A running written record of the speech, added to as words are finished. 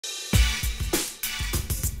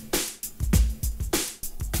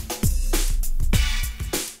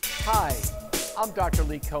Hi, I'm Dr.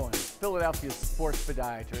 Lee Cohen, Philadelphia's sports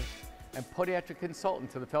podiatrist and podiatric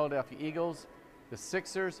consultant to the Philadelphia Eagles, the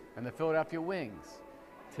Sixers, and the Philadelphia Wings.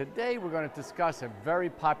 Today we're going to discuss a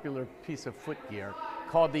very popular piece of footgear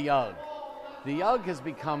called the Ugg. The Ugg has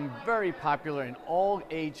become very popular in all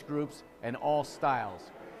age groups and all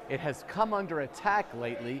styles. It has come under attack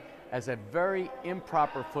lately as a very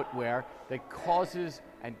improper footwear that causes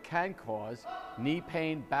and can cause knee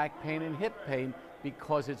pain, back pain, and hip pain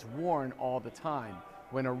because it's worn all the time,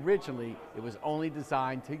 when originally it was only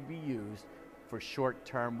designed to be used for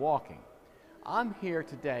short-term walking. I'm here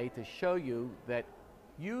today to show you that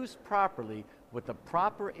used properly with the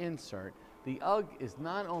proper insert, the Ugg is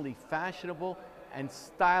not only fashionable and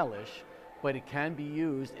stylish, but it can be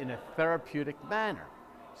used in a therapeutic manner.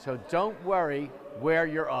 So don't worry, wear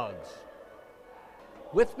your Uggs.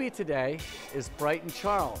 With me today is Brighton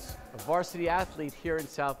Charles, a varsity athlete here in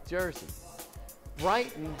South Jersey.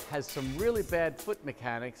 Brighton has some really bad foot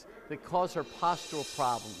mechanics that cause her postural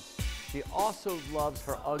problems. She also loves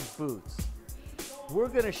her Ugg boots. We're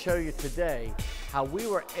going to show you today how we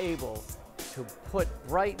were able to put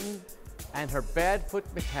Brighton and her bad foot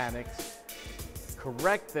mechanics,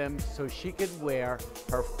 correct them so she could wear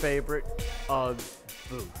her favorite Ugg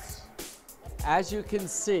boots. As you can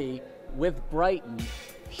see with Brighton,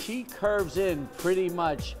 she curves in pretty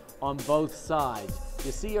much on both sides.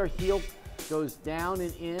 You see her heel goes down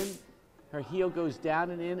and in, her heel goes down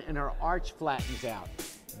and in, and her arch flattens out.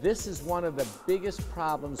 This is one of the biggest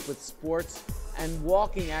problems with sports and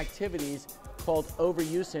walking activities called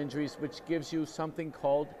overuse injuries, which gives you something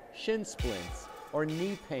called shin splints, or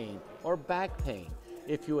knee pain, or back pain.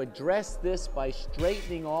 If you address this by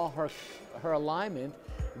straightening all her alignment,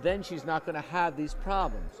 then she's not going to have these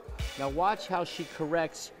problems. Now watch how she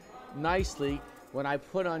corrects nicely when I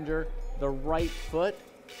put under the right foot,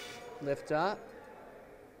 lift up,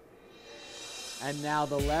 and now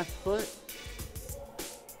the left foot.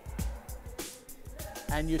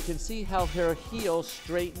 And you can see how her heel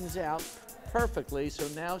straightens out perfectly, so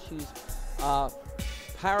now she's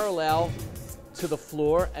parallel to the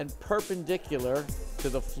floor and perpendicular to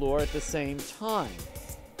the floor at the same time.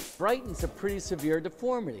 Brighton's a pretty severe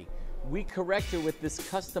deformity. We correct her with this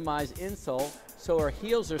customized insole so her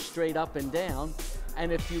heels are straight up and down,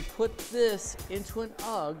 and if you put this into an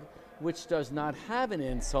Ugg, which does not have an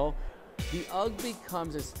insole, the Ugg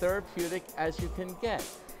becomes as therapeutic as you can get.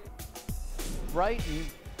 Brighton,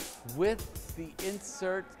 with the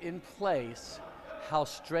insert in place, how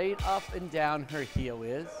straight up and down her heel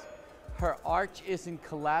is, her arch isn't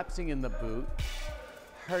collapsing in the boot,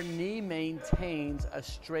 her knee maintains a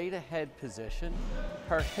straight ahead position,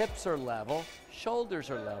 her hips are level, shoulders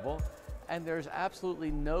are level, and there's absolutely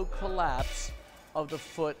no collapse of the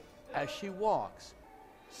foot as she walks.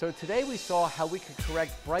 So today we saw how we could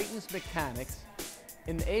correct Brighton's mechanics,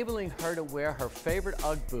 enabling her to wear her favorite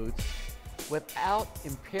Ugg boots without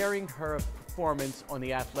impairing her performance on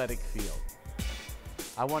the athletic field.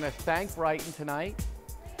 I want to thank Brighton tonight.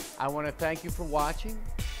 I want to thank you for watching.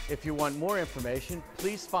 If you want more information,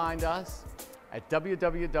 please find us at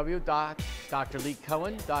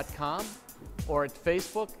www.drleecohen.com or at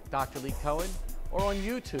Facebook, Dr. Lee Cohen, or on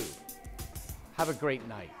YouTube. Have a great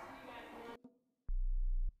night.